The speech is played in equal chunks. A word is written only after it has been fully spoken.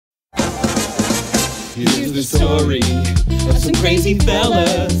Here's the story of some crazy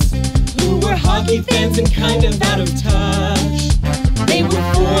fellas who were hockey fans and kind of out of touch. They were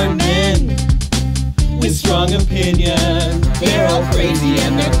four men with strong opinions. They're all crazy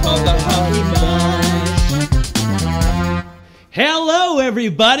and they're called the Hockey Bunch. Hello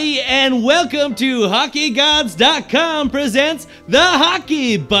everybody and welcome to HockeyGods.com presents the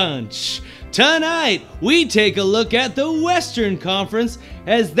Hockey Bunch. Tonight, we take a look at the Western Conference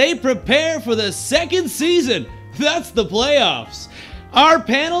as they prepare for the second season. That's the playoffs. Our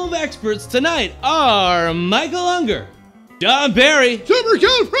panel of experts tonight are Michael Unger, Don Barry,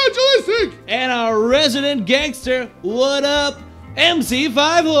 Supercalifragilistic, and our resident gangster, what up, MC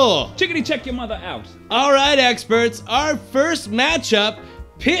Fivehole. Chickadee check your mother out. All right, experts, our first matchup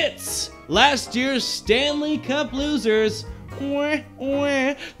pits last year's Stanley Cup losers,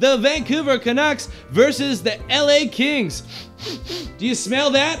 the Vancouver Canucks versus the LA Kings. Do you smell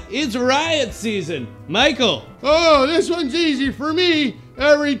that? It's riot season. Michael. Oh, this one's easy for me.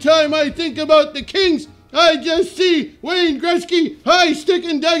 Every time I think about the Kings, I just see Wayne Gretzky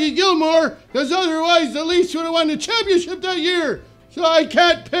high-sticking Dougie Gilmour, because otherwise the Leafs would have won the championship that year. So I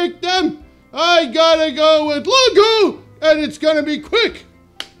can't pick them. I gotta go with Lugu, and it's gonna be quick.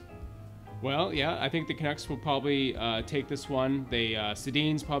 Well, yeah, I think the Canucks will probably take this one.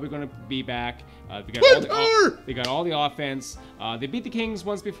 Sedin's probably going to be back. They got all the offense. They beat the Kings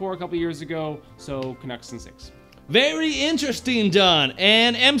once before a couple years ago, so Canucks in 6. Very interesting, Don.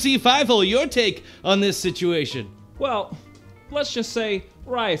 And MC Fivehole, your take on this situation? Well, let's just say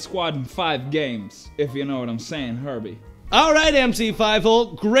Riot Squad in 5 games, if you know what I'm saying, Herbie. All right, MC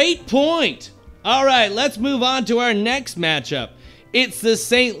Fivehole, great point. All right, let's move on to our next matchup. It's the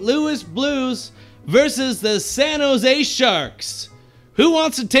St. Louis Blues versus the San Jose Sharks. Who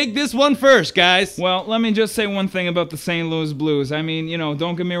wants to take this one first, guys? Well, let me just say one thing about the St. Louis Blues. I mean, you know,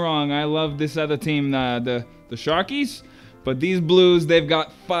 don't get me wrong. I love this other team, the Sharkies. But these Blues, they've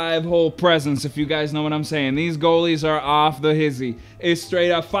got 5-hole presence, if you guys know what I'm saying. These goalies are off the hizzy. It's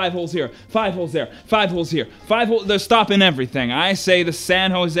straight up 5 holes here, 5 holes there, 5 holes here, 5 holes. They're stopping everything. I say the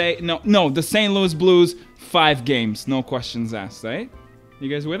the St. Louis Blues, 5 games, no questions asked, right? You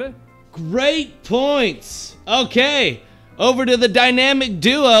guys with it? Great points. Okay, over to the dynamic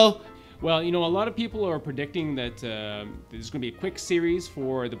duo. Well, you know, a lot of people are predicting that there's going to be a quick series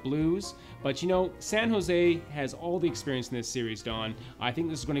for the Blues. But, you know, San Jose has all the experience in this series, Don. I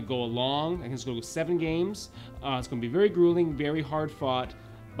think this is going to go long. I think it's going to go 7 games. It's going to be very grueling, very hard fought.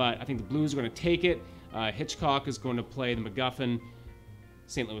 But I think the Blues are going to take it. Hitchcock is going to play the MacGuffin.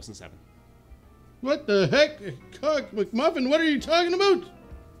 St. Louis in 7. What the heck? Cock McMuffin, what are you talking about?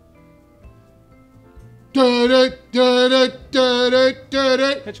 You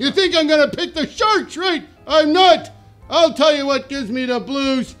think I'm gonna pick the Sharks, right? I'm not. I'll tell you what gives me the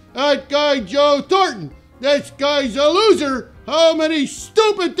blues. That guy Joe Thornton. This guy's a loser. How many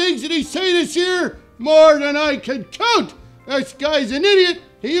stupid things did he say this year? More than I can count. This guy's an idiot.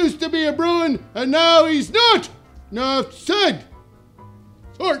 He used to be a Bruin, and now he's not. Enough said.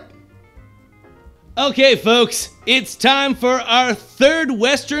 Thornton. Okay, folks, it's time for our third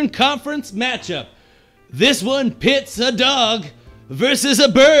Western Conference matchup. This one pits a dog versus a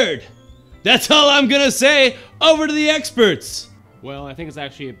bird. That's all I'm gonna say. Over to the experts. Well, I think it's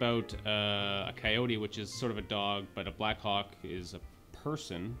actually about a coyote, which is sort of a dog, but a Black Hawk is a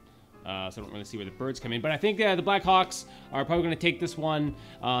person. So I don't really see where the birds come in. But I think the Blackhawks are probably going to take this one.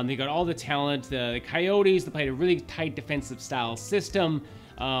 They got all the talent. The Coyotes, they played a really tight defensive style system,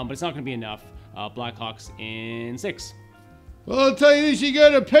 but it's not going to be enough. Blackhawks in 6. Well, I'll tell you this, you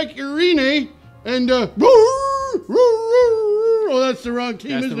got a Pecorine and oh, that's the wrong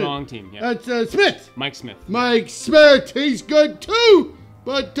team, isn't it? That's the wrong team, yeah. That's Smith. Mike Smith. Mike Smith, he's good too,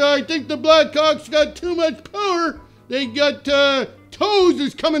 but I think the Blackhawks got too much power. They got Toews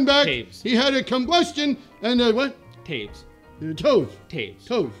is coming back. Taves. He had a combustion, and what? Taves. Toews. Taves.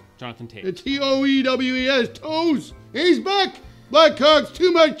 Toews. Jonathan Taves. The T-O-E-W-E-S. Toews. He's back. Blackhawks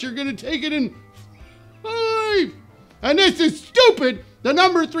too much. You're going to take it in 5. And this is stupid. The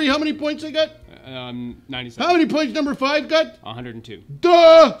number 3, how many points they got? 97. How many points number 5 got? 102.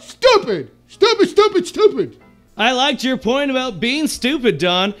 Duh. Stupid. Stupid, stupid, stupid. I liked your point about being stupid,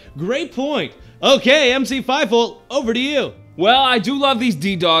 Don. Great point. Okay, MC Fivehole, over to you. Well, I do love these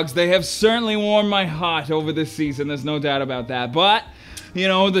D-Dogs. They have certainly warmed my heart over this season. There's no doubt about that. But, you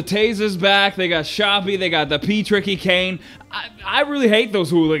know, the Taser's back. They got Shoppy. They got the P. Tricky Kane. I really hate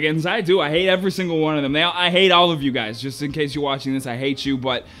those hooligans. I do. I hate every single one of them. I hate all of you guys. Just in case you're watching this, I hate you.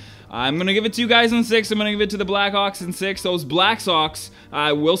 But I'm going to give it to you guys in 6. I'm going to give it to the Blackhawks in 6. Those Black Sox,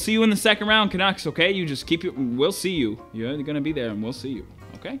 we'll see you in the second round, Canucks, okay? You just keep it. We'll see you. You're going to be there, and we'll see you,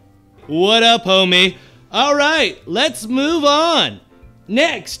 okay? What up, homie? All right, let's move on.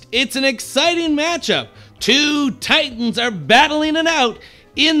 Next, it's an exciting matchup. Two Titans are battling it out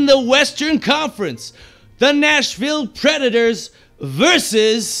in the Western Conference. The Nashville Predators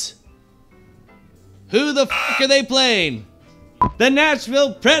versus... Who the f*** are they playing? The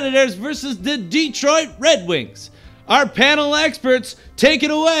Nashville Predators versus the Detroit Red Wings. Our panel experts, take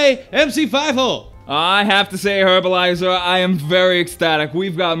it away, MC Fivehole. I have to say, Herbalizer, I am very ecstatic.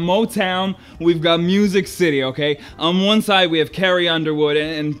 We've got Motown, we've got Music City, okay? On one side, we have Carrie Underwood,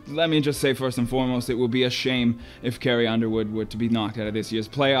 and let me just say first and foremost, it would be a shame if Carrie Underwood were to be knocked out of this year's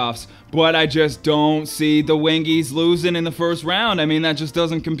playoffs, but I just don't see the Wingies losing in the first round. I mean, that just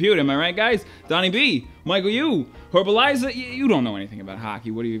doesn't compute. Am I right, guys? Donnie B, Michael U, Herbalizer, you don't know anything about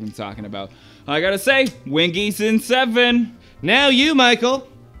hockey. What are you even talking about? I gotta say, Wingies in 7. Now you, Michael.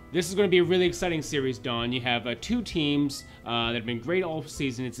 This is going to be a really exciting series, Don. You have two teams that have been great all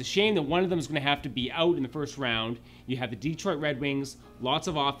season. It's a shame that one of them is going to have to be out in the first round. You have the Detroit Red Wings, lots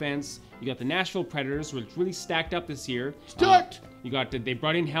of offense. You got the Nashville Predators, who are really stacked up this year. Stacked! You got they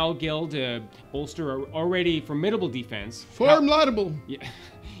brought in Hal Gill to bolster a already formidable defense. Formidable.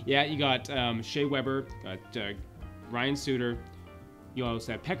 Yeah. You got Shea Weber, got Ryan Suter. You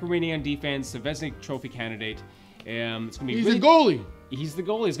also have Pecorini on defense, a Vezina Trophy candidate. It's gonna be He's really, a goalie. He's the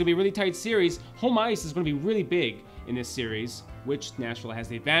goalie. It's going to be a really tight series. Home ice is going to be really big in this series, which Nashville has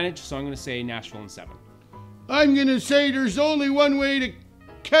the advantage, so I'm going to say Nashville in 7. I'm going to say there's only one way to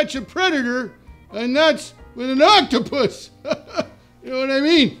catch a predator, and that's with an octopus. You know what I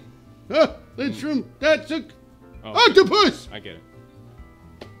mean? That's a octopus. I get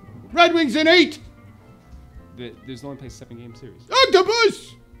it. Red Wings in 8. There's only plays 7-game series.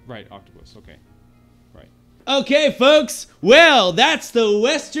 Octopus. Right, octopus. Okay. Right. Okay, folks, well, that's the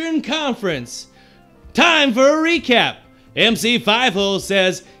Western Conference. Time for a recap. MC Fivehole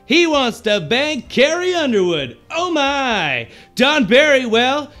says he wants to bank Carrie Underwood. Oh my! Don Barry,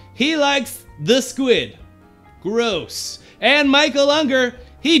 well, he likes the squid. Gross. And Michael Unger,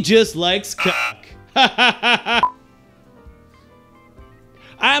 he just likes cock.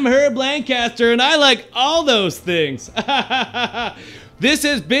 I'm Herb Lancaster, and I like all those things. This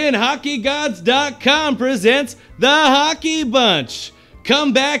has been HockeyGods.com presents The Hockey Bunch.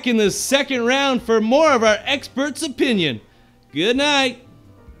 Come back in the second round for more of our experts' opinion. Good night.